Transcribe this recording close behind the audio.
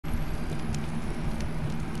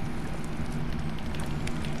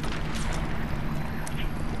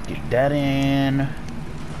that in.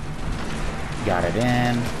 Got it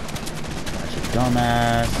in. That's your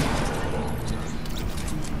dumbass.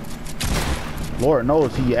 Lord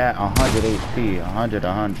knows he at 100 HP.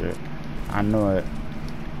 100. I knew it.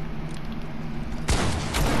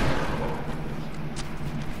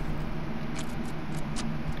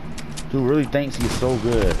 Dude really thinks he's so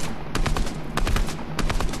good.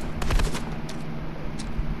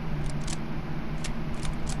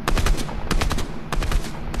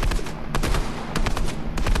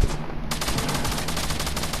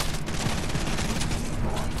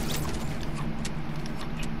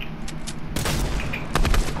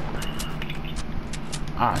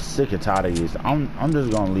 I'm sick and tired of these. I'm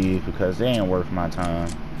just gonna leave because they ain't worth my time.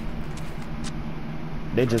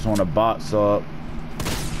 They just want to box up.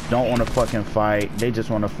 Don't want to fucking fight. They just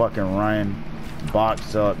want to fucking run,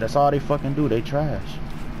 box up. That's all they fucking do. They trash.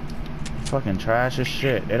 Fucking trash as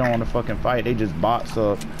shit. They don't want to fucking fight. They just box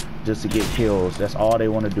up just to get kills. That's all they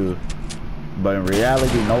want to do. But in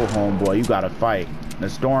reality, no, homeboy, you gotta fight. The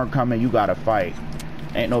storm coming, you gotta fight.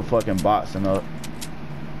 Ain't no fucking boxing up.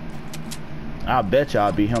 I bet you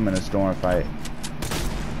I'll beat him in a storm fight.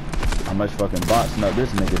 How much fucking boxing up this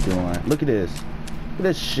nigga doing? Look at this. Look at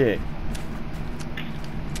this shit.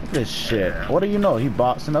 Look at this shit. What do you know? He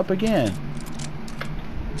boxing up again.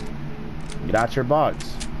 Get out your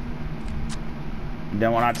box.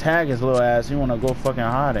 Then when I tag his little ass, he wanna go fucking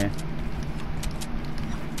hiding.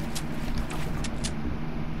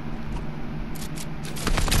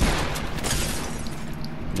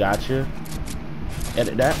 Gotcha.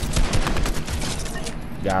 Edit that.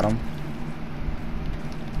 Got him.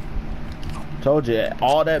 Told you,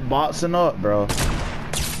 all that boxing up, bro.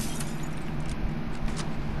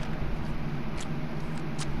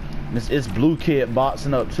 It's blue kid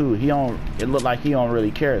boxing up too. He don't. It look like he don't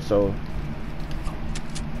really care. So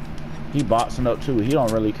he boxing up too. He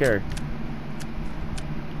don't really care.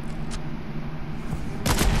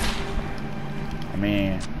 I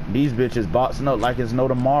mean, these bitches boxing up like it's no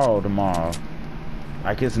tomorrow.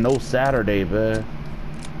 Like it's no Saturday, man.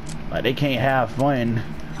 Like they can't have fun.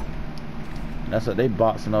 That's what they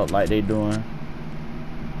boxing up like they doing.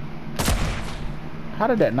 How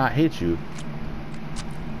did that not hit you?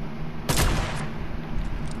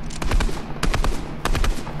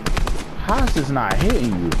 How is this not hitting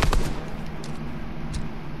you?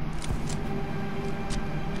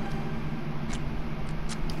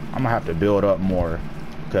 I'm gonna have to build up more,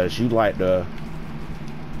 because you like to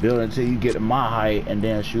build until you get to my height and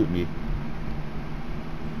then shoot me.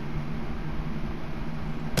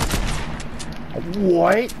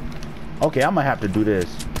 What? Okay, I'm gonna have to do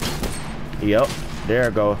this. Yep,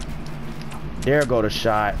 there go. There go the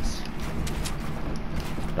shots.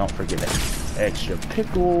 Don't forget that. Extra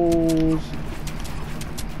pickles.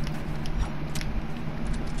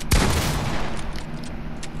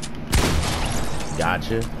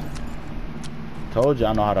 Gotcha. Told you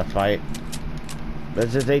I know how to fight. But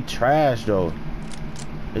it's just they trash though.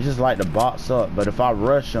 They just like to box up. But if I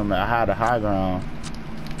rush them, I had a high ground.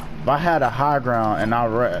 If I had a high ground and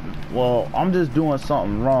well, I'm just doing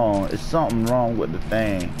something wrong. It's something wrong with the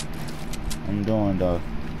thing I'm doing though.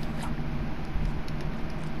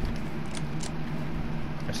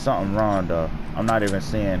 There's something wrong though. I'm not even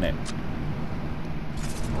seeing it.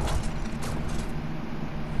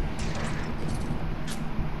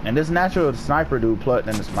 And this natural sniper dude plugged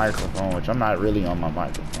in this microphone, which I'm not really on my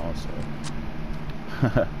microphone,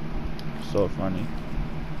 so so funny.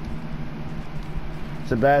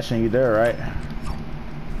 Sebastian, you there, right?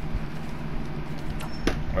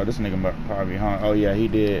 Oh, this nigga probably hung. Oh yeah, he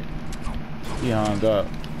did. He hung up.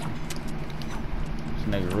 This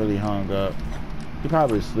nigga really hung up. He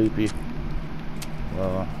probably sleepy.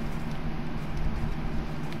 Well,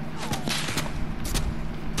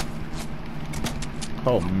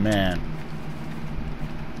 oh man.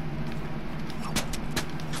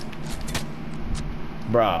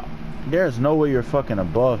 Bruh, there's no way you're fucking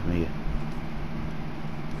above me.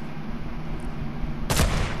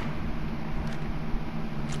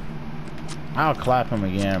 I'll clap him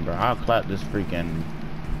again, bro. I'll clap this freaking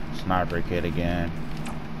sniper kid again.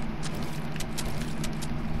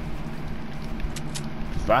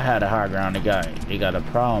 If I had a high ground, they got a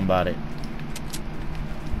problem about it.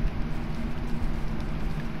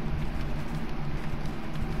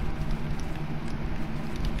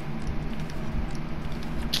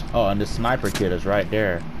 Oh, and the sniper kid is right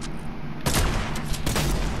there.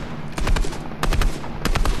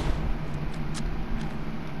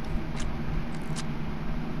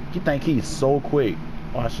 You think he's so quick?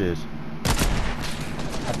 Watch this.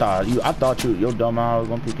 I thought you, your dumb ass was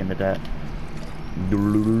gonna peek into that.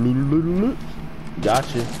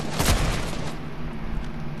 Gotcha.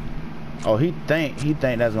 Oh, he think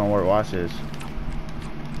that's gonna work. Watch this.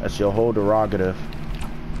 That's your whole derogative.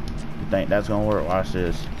 You think that's gonna work? Watch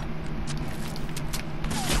this.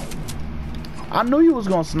 I knew you was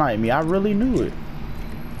gonna snipe me. I really knew it.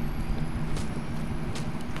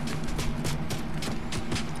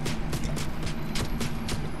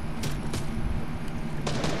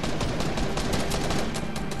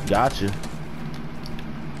 Gotcha.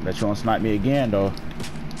 Bet you won't snipe me again though.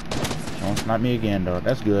 You won't snipe me again though.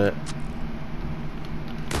 That's good.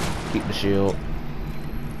 Keep the shield.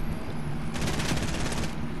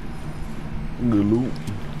 Good loot.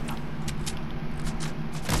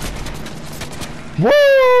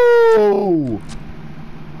 Whoa!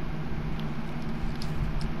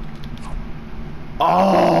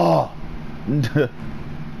 Oh!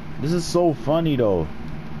 This is so funny though.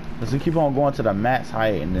 Cause we keep on going to the max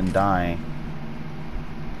height and then dying.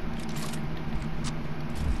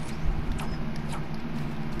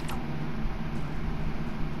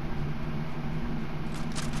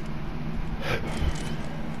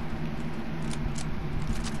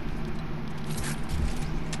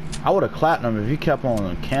 I would have clapped him if he kept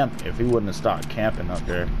on camp. If he wouldn't have stopped camping up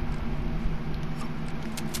there.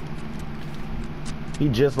 He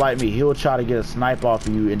just like me. He'll try to get a snipe off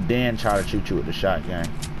of you and then try to shoot you with the shotgun.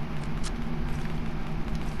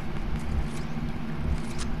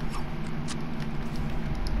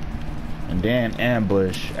 And then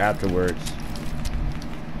ambush afterwards.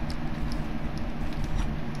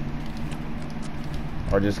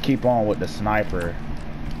 Or just keep on with the sniper.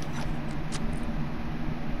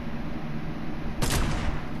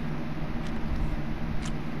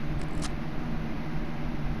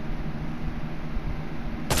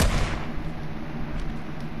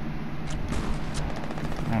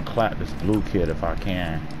 I'm gonna clap this blue kid if I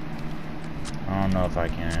can. I don't know if I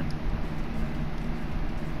can.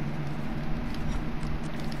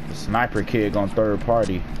 The sniper kid gonna third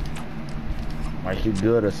party. Like he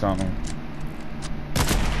good or something.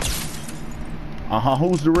 Uh-huh,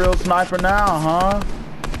 who's the real sniper now, huh?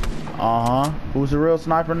 Uh-huh, who's the real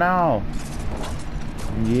sniper now?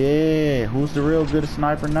 Yeah, who's the real good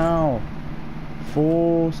sniper now?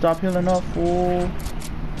 Fool, stop healing up, fool.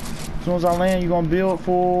 As soon as I land, you gonna build,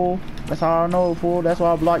 fool. That's how I know, fool. That's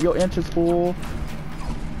why I block your entrance, fool.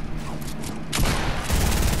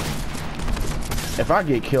 If I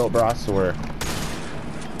get killed, bro, I swear.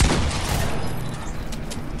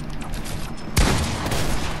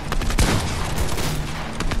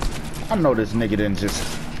 I know this nigga didn't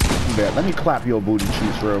just... Let me clap your booty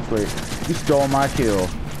cheeks real quick. You stole my kill.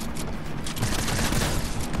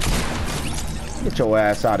 Get your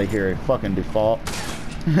ass out of here, fucking default.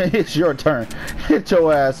 It's your turn. Get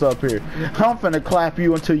your ass up here. I'm finna clap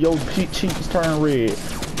you until your cheeks turn red.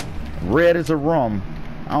 Red as a rum.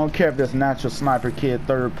 I don't care if that's natural sniper kid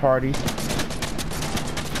third party.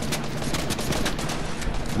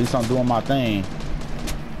 At least I'm doing my thing.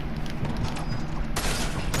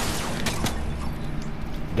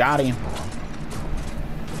 Got him.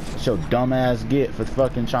 That's your dumb ass get for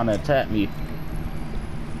fucking trying to attack me.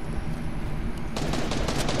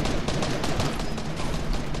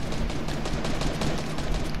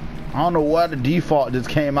 I don't know why the default just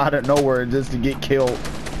came out of nowhere just to get killed.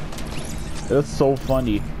 That's so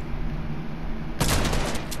funny.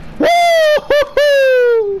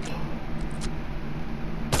 Woo-hoo-hoo!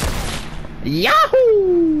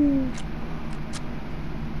 Yahoo!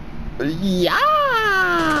 Yeah!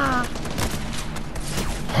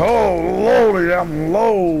 Oh, lordy, I'm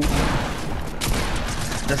low.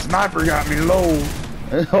 The sniper got me low.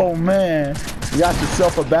 Oh man, you got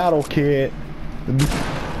yourself a battle kid.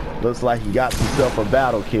 Looks like you got yourself a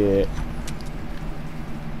battle kid.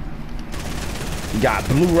 You got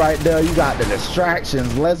blue right there. You got the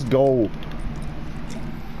distractions. Let's go.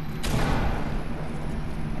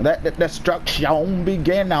 Let the destruction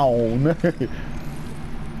begin on.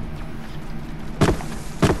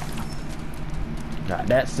 Got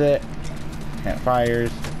that set.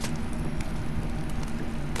 Campfires.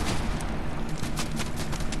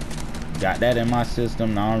 Got that in my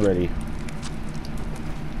system. Now I'm ready.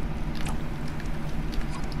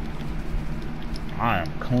 I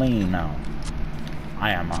am clean now.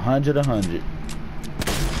 I am 100.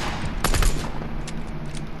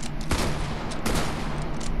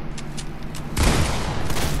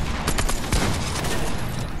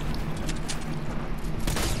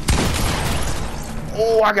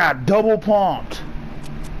 Oh, I got double pumped.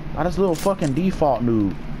 By this little fucking default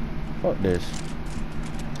noob. Fuck this.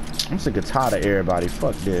 I'm sick and tired of everybody.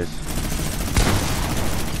 Fuck this.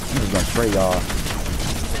 I'm just gonna spray y'all.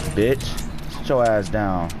 Bitch. Sit your ass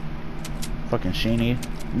down. Fucking Sheeny.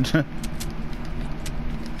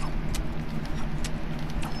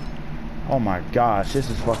 Oh my gosh, this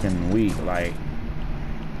is fucking weak. Like,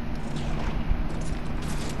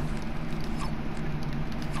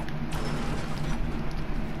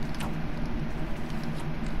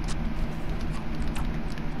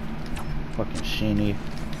 fucking sheeny.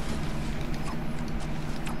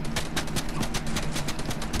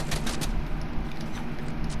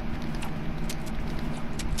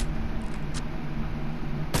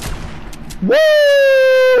 Woo!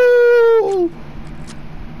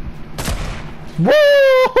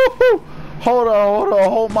 Woo! Hold on,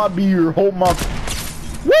 hold my beer, hold my.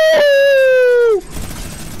 Woo!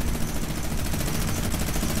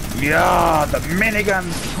 Yeah, the minigun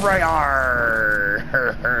sprayers.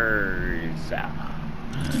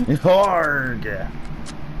 Hard.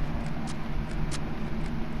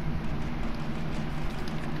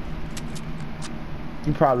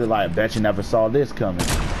 You probably like, bet you never saw this coming.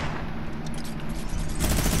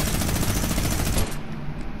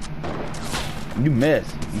 You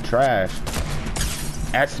missed. You trash.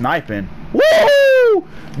 At sniping. Woo!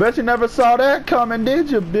 Bet you never saw that coming,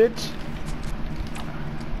 did you, bitch?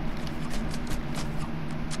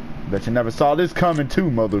 Bet you never saw this coming too,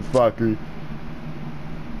 motherfucker.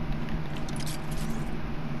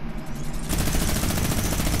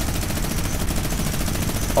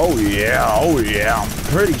 Oh yeah, I'm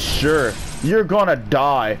pretty sure you're gonna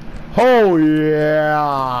die. Oh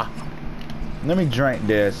yeah. Let me drink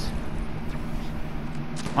this.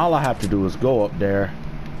 All I have to do is go up there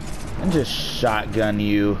and just shotgun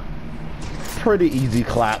you. Pretty easy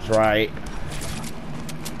claps, right?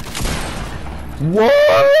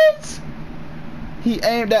 What? He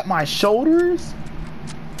aimed at my shoulders?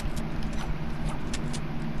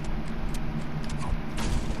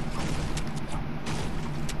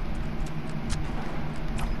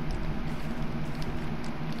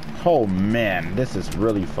 Oh man, this is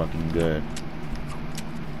really fucking good.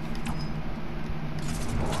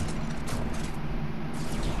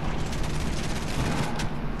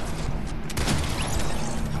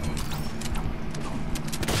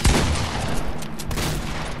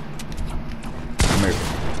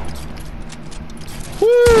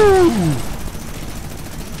 Woo!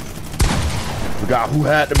 Forgot who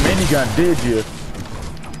had the minigun, did you?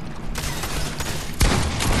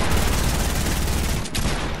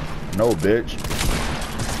 No, bitch.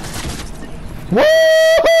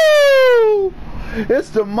 Woo! It's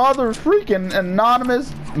the mother freaking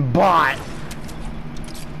anonymous bot.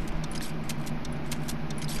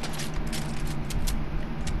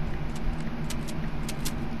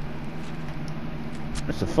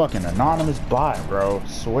 It's a fucking anonymous bot, bro.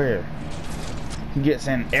 Swear. He gets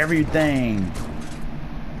in everything.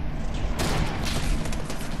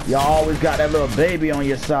 Y'all always got that little baby on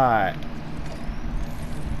your side.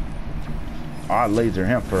 I laser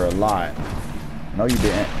him for a lot. No, you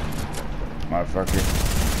didn't.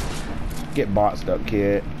 Motherfucker. Get boxed up,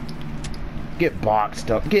 kid. Get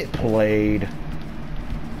boxed up. Get played.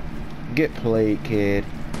 Get played, kid.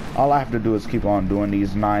 All I have to do is keep on doing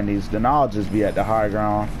these 90s. Then I'll just be at the high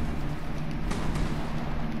ground.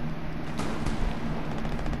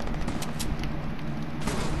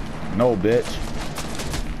 No, bitch.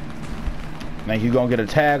 Think you gonna get a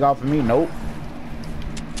tag off of me? Nope.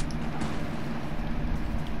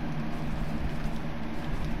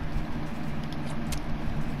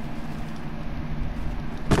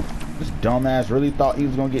 This dumbass really thought he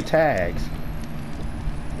was gonna get tags.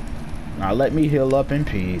 Now let me heal up in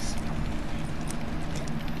peace.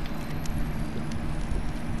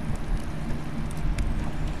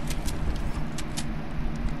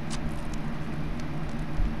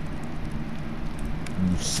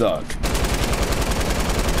 You suck.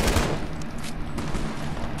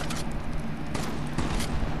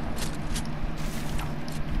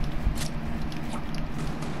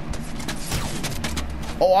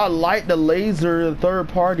 Oh, I like the laser,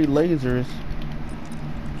 third-party lasers.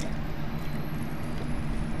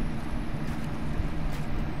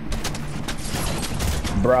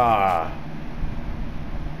 Bruh.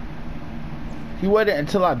 He waited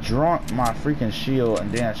until I drunk my freaking shield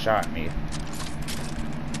and then shot me.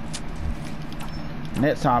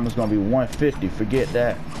 Next time it's gonna be 150. Forget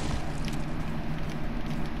that.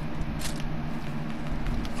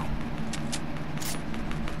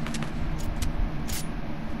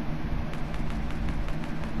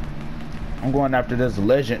 I'm going after this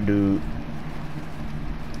legend dude.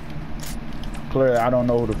 Clearly, I don't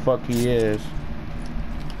know who the fuck he is.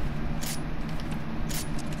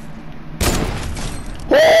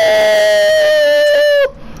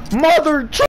 Oh! Mother